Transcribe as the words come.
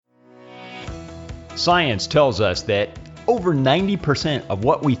Science tells us that over 90% of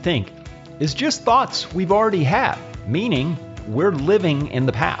what we think is just thoughts we've already had, meaning we're living in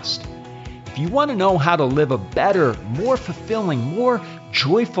the past. If you want to know how to live a better, more fulfilling, more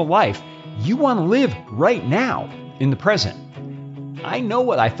joyful life, you want to live right now, in the present. I know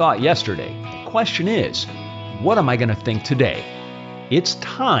what I thought yesterday. The question is, what am I going to think today? It's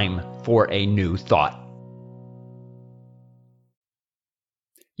time for a new thought.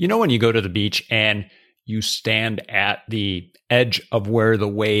 You know when you go to the beach and you stand at the edge of where the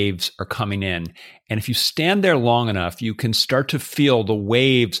waves are coming in, and if you stand there long enough, you can start to feel the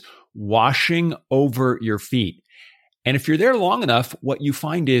waves washing over your feet. And if you're there long enough, what you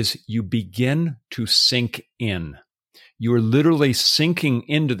find is you begin to sink in. You are literally sinking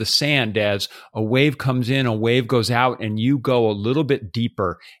into the sand as a wave comes in, a wave goes out, and you go a little bit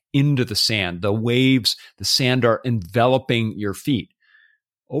deeper into the sand. The waves, the sand are enveloping your feet.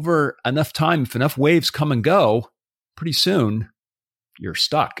 Over enough time, if enough waves come and go, pretty soon you're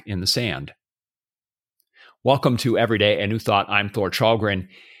stuck in the sand. Welcome to Everyday, a New Thought. I'm Thor Chalgren.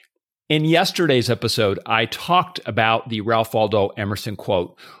 In yesterday's episode, I talked about the Ralph Waldo Emerson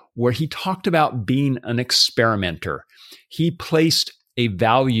quote, where he talked about being an experimenter. He placed a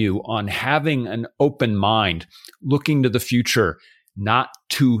value on having an open mind, looking to the future, not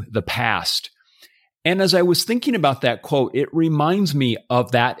to the past. And as I was thinking about that quote, it reminds me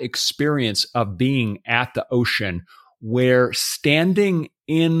of that experience of being at the ocean, where standing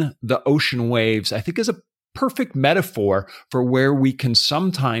in the ocean waves, I think, is a perfect metaphor for where we can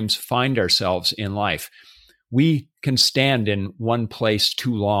sometimes find ourselves in life. We can stand in one place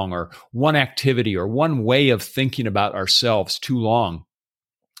too long, or one activity or one way of thinking about ourselves too long.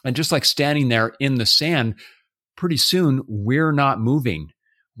 And just like standing there in the sand, pretty soon we're not moving.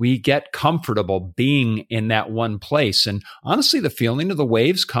 We get comfortable being in that one place. And honestly, the feeling of the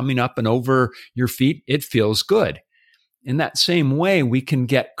waves coming up and over your feet, it feels good. In that same way, we can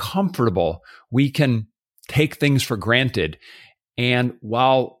get comfortable. We can take things for granted. And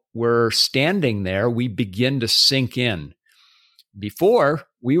while we're standing there, we begin to sink in. Before,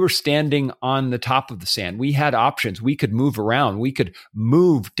 we were standing on the top of the sand. We had options. We could move around. We could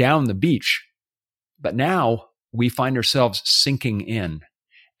move down the beach. But now we find ourselves sinking in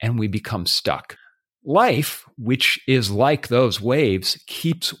and we become stuck. Life, which is like those waves,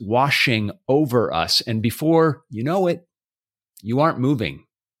 keeps washing over us. And before you know it, you aren't moving.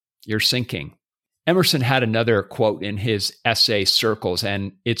 You're sinking. Emerson had another quote in his essay Circles,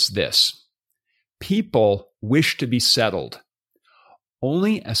 and it's this: people wish to be settled.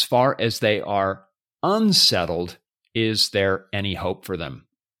 Only as far as they are unsettled is there any hope for them.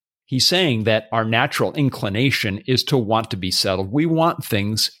 He's saying that our natural inclination is to want to be settled. We want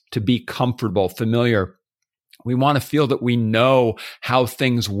things to be comfortable, familiar. We want to feel that we know how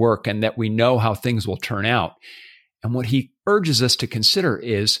things work and that we know how things will turn out. And what he urges us to consider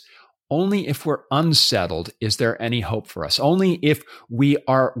is, only if we're unsettled is there any hope for us. Only if we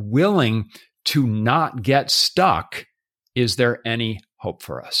are willing to not get stuck is there any hope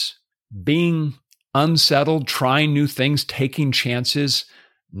for us. Being unsettled, trying new things, taking chances,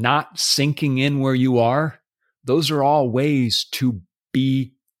 not sinking in where you are, those are all ways to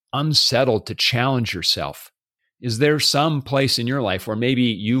be unsettled, to challenge yourself. Is there some place in your life where maybe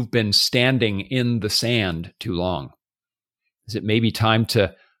you've been standing in the sand too long? Is it maybe time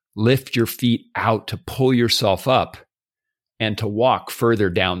to lift your feet out, to pull yourself up, and to walk further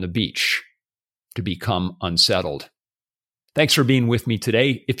down the beach, to become unsettled? Thanks for being with me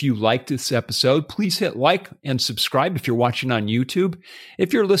today. If you liked this episode, please hit like and subscribe if you're watching on YouTube.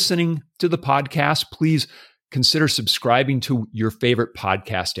 If you're listening to the podcast, please consider subscribing to your favorite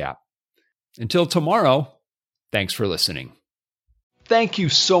podcast app. Until tomorrow, thanks for listening. Thank you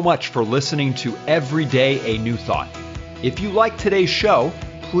so much for listening to Every Day a New Thought. If you like today's show,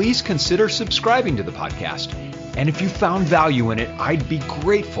 please consider subscribing to the podcast. And if you found value in it, I'd be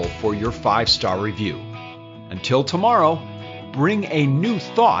grateful for your 5-star review. Until tomorrow, bring a new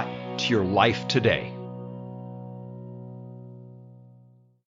thought to your life today.